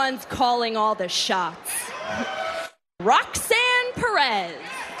the ones calling all the shots. Roxanne Perez.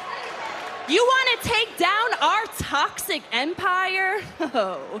 You want to take down our toxic empire?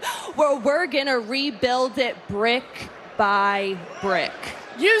 Oh, well, we're going to rebuild it brick by brick.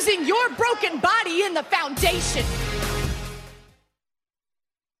 Using your broken body in the foundation.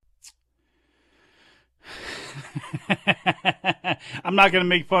 I'm not going to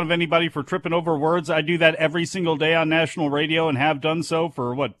make fun of anybody for tripping over words. I do that every single day on national radio and have done so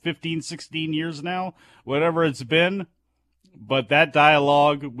for, 15, 16 years now? Whatever it's been. But that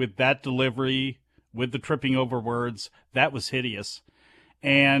dialogue with that delivery, with the tripping over words, that was hideous.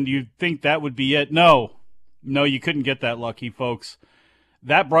 And you'd think that would be it. No, you couldn't get that lucky, folks.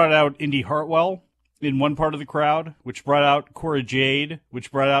 That brought out Indy Hartwell in one part of the crowd, which brought out Cora Jade,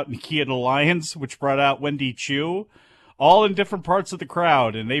 which brought out Nikia Alliance, which brought out Wendy Chu, all in different parts of the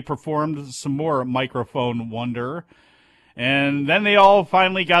crowd. And they performed some more microphone wonder. And then they all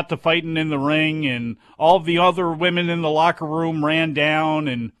finally got to fighting in the ring, and all the other women in the locker room ran down,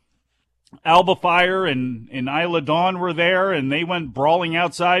 and Alba Fire and Isla Dawn were there, and they went brawling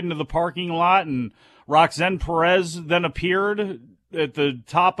outside into the parking lot, and Roxanne Perez then appeared at the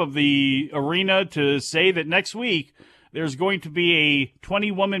top of the arena to say that next week there's going to be a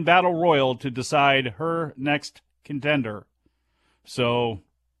 20-woman battle royal to decide her next contender. So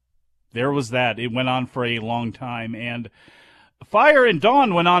there was that. It went on for a long time. And Fire and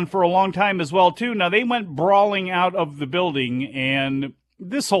Dawn went on for a long time as well, too. Now, they went brawling out of the building, and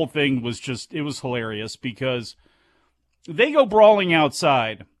this whole thing was it was hilarious because they go brawling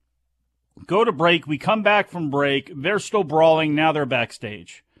outside, go to break, we come back from break, they're still brawling, now they're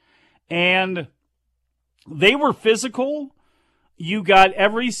backstage. And they were physical. You got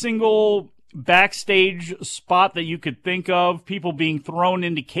every single backstage spot that you could think of, people being thrown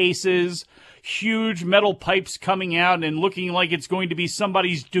into cases, huge metal pipes coming out and looking like it's going to be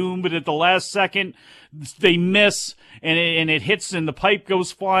somebody's doom, but at the last second they miss and it hits and the pipe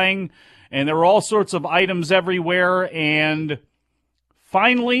goes flying, and there were all sorts of items everywhere. And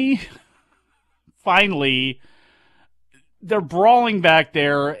finally they're brawling back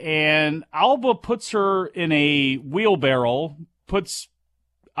there, and Alba puts her in a wheelbarrow, puts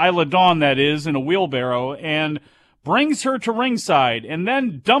Isla Dawn, that is, in a wheelbarrow, and brings her to ringside, and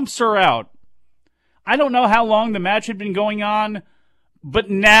then dumps her out. I don't know how long the match had been going on, but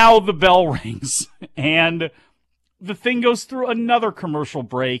now the bell rings, and the thing goes through another commercial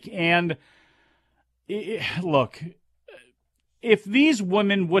break. And look, if these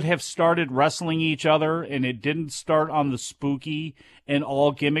women would have started wrestling each other, and it didn't start on the spooky and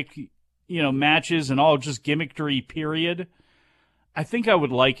all gimmick, matches and all just gimmickry period, I think I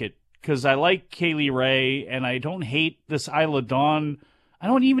would like it, because I like Kaylee Ray, and I don't hate this Isla Dawn. I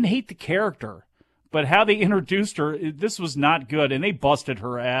don't even hate the character. But how they introduced her, this was not good. And they busted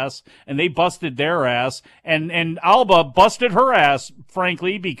her ass, and they busted their ass. And Alba busted her ass,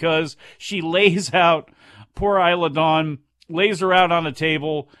 frankly, because she lays out poor Isla Dawn, lays her out on a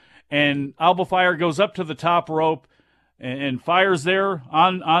table, and Alba Fire goes up to the top rope and fires there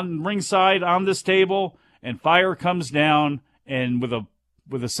on ringside on this table. and Fire comes down and with a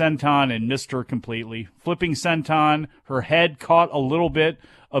senton and missed her completely. Flipping senton, her head caught a little bit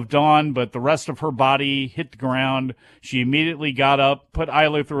of Dawn, but the rest of her body hit the ground. She immediately got up, put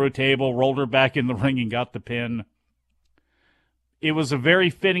Isla through a table, rolled her back in the ring, and got the pin. It was a very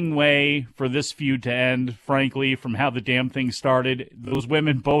fitting way for this feud to end, frankly, from how the damn thing started. Those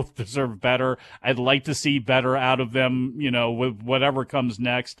women both deserve better. I'd like to see better out of them, with whatever comes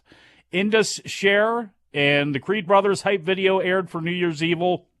next. Indus Sher and the Creed Brothers hype video aired for New Year's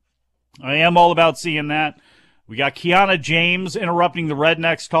Evil. I am all about seeing that. We got Kiana James interrupting the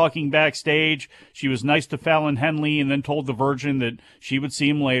Rednecks talking backstage. She was nice to Fallon Henley and then told the Virgin that she would see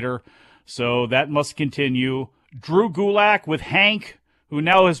him later. So that must continue. Drew Gulak with Hank, who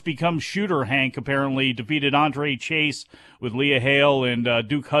now has become Shooter Hank, apparently, defeated Andre Chase with Leah Hale and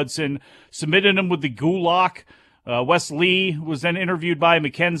Duke Hudson. Submitted him with the Gulak. Wes Lee was then interviewed by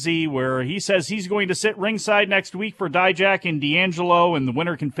Mackenzie, where he says he's going to sit ringside next week for Dijak and D'Angelo, and the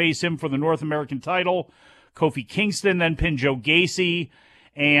winner can face him for the North American title. Kofi Kingston then pinned Joe Gacy,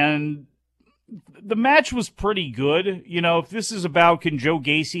 and the match was pretty good. If this is about can Joe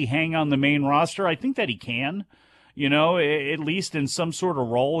Gacy hang on the main roster, I think that he can. At least in some sort of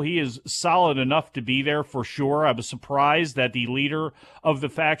role. He is solid enough to be there for sure. I was surprised that the leader of the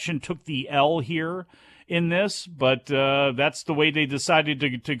faction took the L here in this, but that's the way they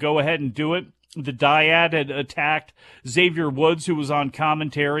decided to go ahead and do it. The Dyad had attacked Xavier Woods, who was on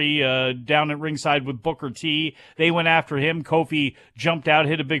commentary down at ringside with Booker T. They went after him. Kofi jumped out,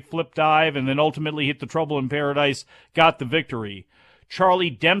 hit a big flip dive, and then ultimately hit the Trouble in Paradise, got the victory. Charlie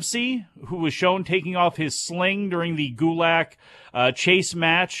Dempsey, who was shown taking off his sling during the Gulak Chase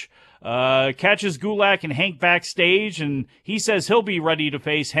match, catches Gulak and Hank backstage, and he says he'll be ready to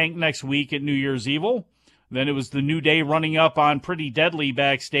face Hank next week at New Year's Evil. Then it was the New Day running up on Pretty Deadly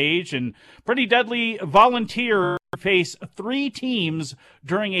backstage, and Pretty Deadly volunteered to face 3 teams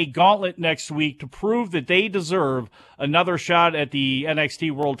during a gauntlet next week to prove that they deserve another shot at the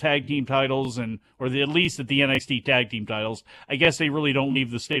NXT World Tag Team titles, at least at the NXT Tag Team titles. I guess they really don't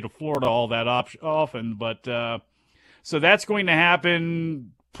leave the state of Florida all that often, but so that's going to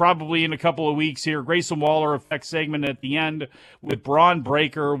happen probably in a couple of weeks here. Grayson Waller effect segment at the end with Braun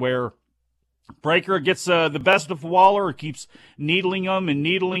Breaker, where Breaker gets the best of Waller, keeps needling him,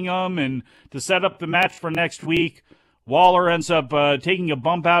 and to set up the match for next week, Waller ends up taking a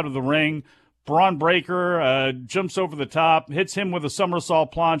bump out of the ring. Braun Breaker jumps over the top, hits him with a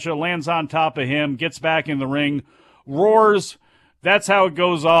somersault plancha, lands on top of him, gets back in the ring, roars. That's how it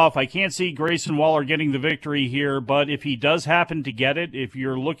goes off. I can't see Grayson Waller getting the victory here, but if he does happen to get it, if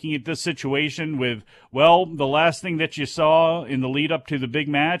you're looking at this situation with, the last thing that you saw in the lead up to the big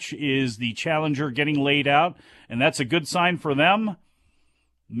match is the challenger getting laid out, and that's a good sign for them,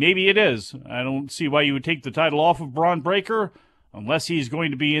 maybe it is. I don't see why you would take the title off of Braun Breaker unless he's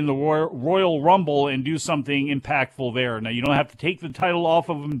going to be in the Royal Rumble and do something impactful there. Now, you don't have to take the title off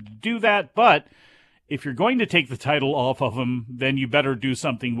of him to do that, but if you're going to take the title off of him, then you better do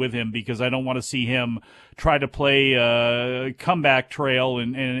something with him, because I don't want to see him try to play a comeback trail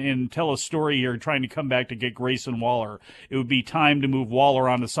and tell a story here trying to come back to get Grayson Waller. It would be time to move Waller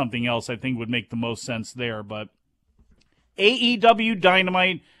onto something else. I think would make the most sense there. But AEW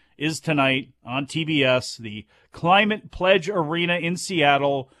Dynamite is tonight on TBS, the Climate Pledge Arena in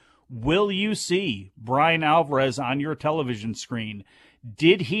Seattle. Will you see Bryan Alvarez on your television screen?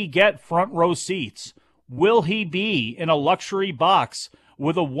 Did he get front row seats? Will he be in a luxury box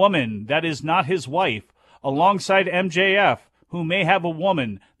with a woman that is not his wife, alongside MJF, who may have a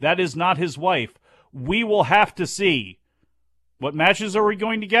woman that is not his wife? We will have to see. What matches are we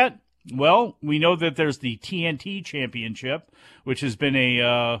going to get? Well, we know that there's the TNT Championship, which has been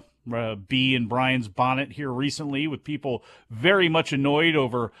a bee in Bryan's bonnet here recently, with people very much annoyed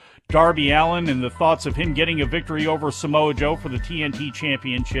over Darby Allin and the thoughts of him getting a victory over Samoa Joe for the TNT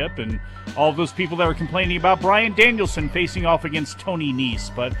Championship, and all those people that are complaining about Bryan Danielson facing off against Tony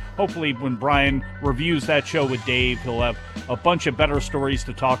Nese. But hopefully when Bryan reviews that show with Dave, he'll have a bunch of better stories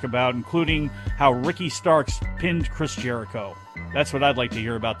to talk about, including how Ricky Starks pinned Chris Jericho. That's what I'd like to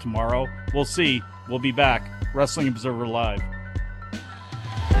hear about tomorrow. We'll see. We'll be back. Wrestling Observer Live.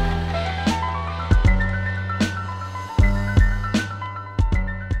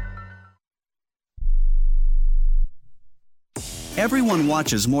 Everyone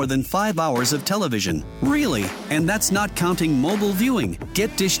watches more than 5 hours of television. Really? And that's not counting mobile viewing.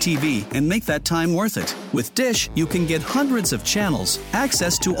 Get Dish TV and make that time worth it. With Dish, you can get hundreds of channels,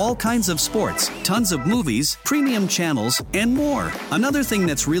 access to all kinds of sports, tons of movies, premium channels, and more. Another thing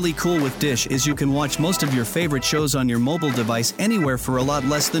that's really cool with Dish is you can watch most of your favorite shows on your mobile device anywhere for a lot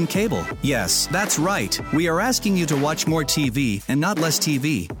less than cable. Yes, that's right. We are asking you to watch more TV and not less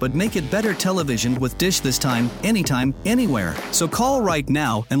TV, but make it better television with Dish this time, anytime, anywhere. So call right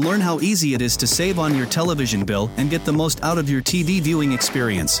now and learn how easy it is to save on your television bill and get the most out of your TV viewing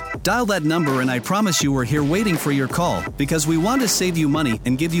experience. Dial that number and I promise you we're here waiting for your call because we want to save you money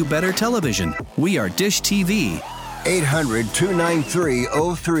and give you better television. We are Dish TV.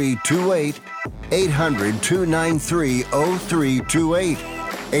 800-293-0328. 800-293-0328.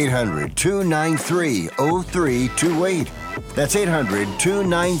 800-293-0328. That's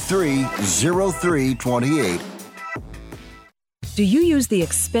 800-293-0328. Do you use the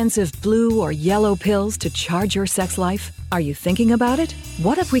expensive blue or yellow pills to charge your sex life? Are you thinking about it?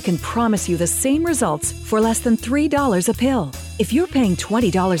 What if we can promise you the same results for less than $3 a pill? If you're paying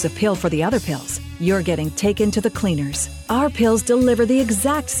 $20 a pill for the other pills, you're getting taken to the cleaners. Our pills deliver the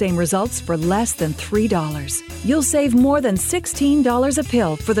exact same results for less than $3. You'll save more than $16 a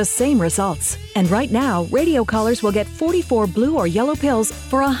pill for the same results. And right now, radio callers will get 44 blue or yellow pills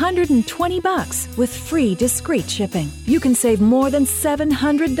for $120 with free discreet shipping. You can save more than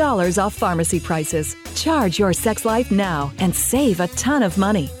 $700 off pharmacy prices. Charge your sex life now and save a ton of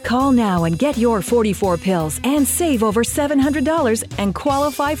money. Call now and get your 44 pills and save over $700 and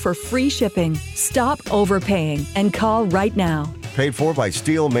qualify for free shipping. Stop overpaying and call right now. Paid for by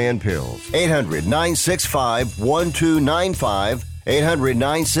Steelman Pills. 800-965-1295.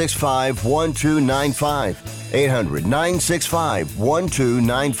 800-965-1295.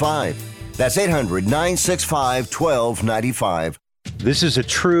 800-965-1295. That's 800-965-1295. This is a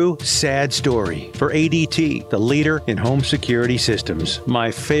true, sad story for ADT, the leader in home security systems.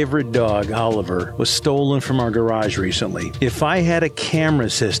 My favorite dog, Oliver, was stolen from our garage recently. If I had a camera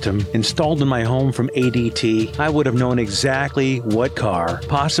system installed in my home from ADT, I would have known exactly what car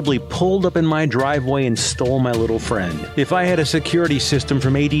possibly pulled up in my driveway and stole my little friend. If I had a security system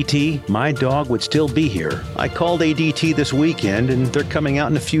from ADT, my dog would still be here. I called ADT this weekend, and they're coming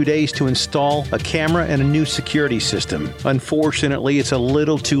out in a few days to install a camera and a new security system. Unfortunately, it's a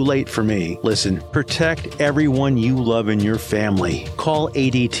little too late for me. Listen, protect everyone you love in your family. Call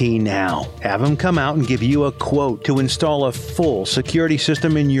ADT now. Have them come out and give you a quote to install a full security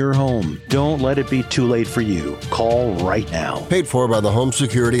system in your home. Don't let it be too late for you. Call right now. Paid for by the Home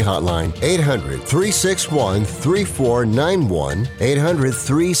Security Hotline. 800-361-3491.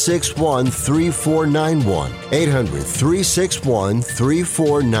 800-361-3491.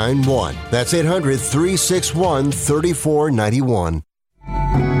 800-361-3491. That's 800-361-3491.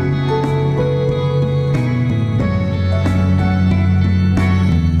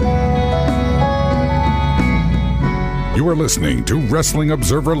 You are listening to Wrestling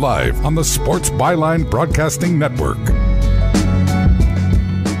Observer Live on the Sports Byline Broadcasting Network.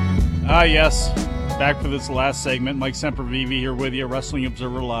 Yes. Back for this last segment. Mike Sempervive here with you, Wrestling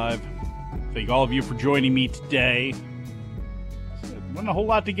Observer Live. Thank all of you for joining me today. Wasn't a whole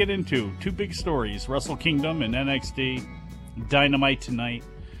lot to get into. Two big stories, Wrestle Kingdom and NXT. Dynamite tonight.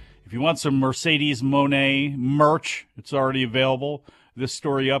 If you want some Mercedes Moné merch, it's already available. This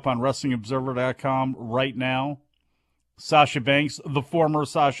story up on WrestlingObserver.com right now. Sasha Banks, the former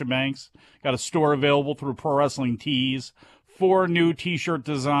Sasha Banks, got a store available through Pro Wrestling Tees. 4 new t-shirt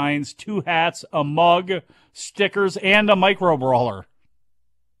designs, 2 hats, a mug, stickers, and a micro brawler.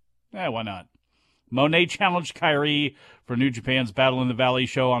 Why not? Moné challenged Kairi for New Japan's Battle in the Valley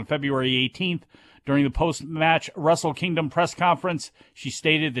show on February 18th. During the post-match Wrestle Kingdom press conference, she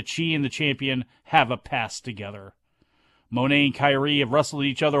stated that she and the champion have a past together. Moné and Kairi have wrestled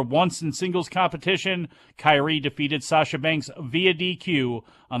each other once in singles competition. Kairi defeated Sasha Banks via DQ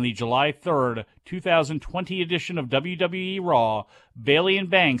on the July 3rd, 2020 edition of WWE Raw. Bayley and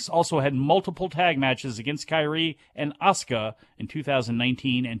Banks also had multiple tag matches against Kairi and Asuka in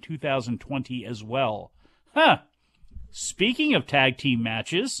 2019 and 2020 as well. Speaking of tag team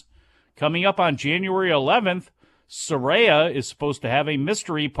matches, coming up on January 11th, Saraya is supposed to have a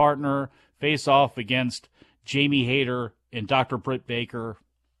mystery partner face off against Jamie Hayter and Dr. Britt Baker.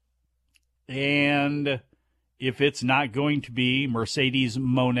 And if it's not going to be Mercedes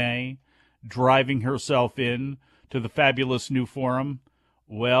Moné driving herself in to the fabulous new forum,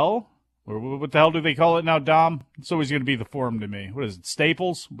 well, what the hell do they call it now, Dom? It's always going to be the forum to me. What is it,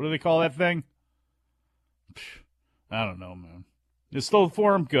 Staples? What do they call that thing? I don't know, man. It's still the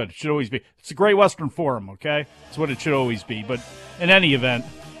forum? Good. It should always be. It's the Great Western Forum, okay? That's what it should always be. But in any event,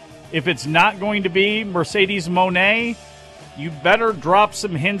 if it's not going to be Mercedes Moné, you better drop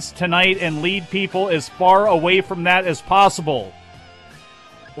some hints tonight and lead people as far away from that as possible.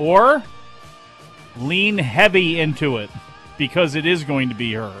 Or lean heavy into it, because it is going to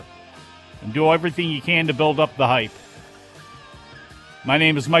be her. And do everything you can to build up the hype. My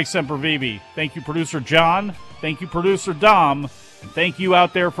name is Mike Sempervive. Thank you, Producer John. Thank you, Producer Dom. And thank you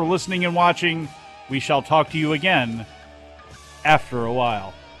out there for listening and watching. We shall talk to you again after a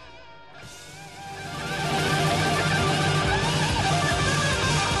while.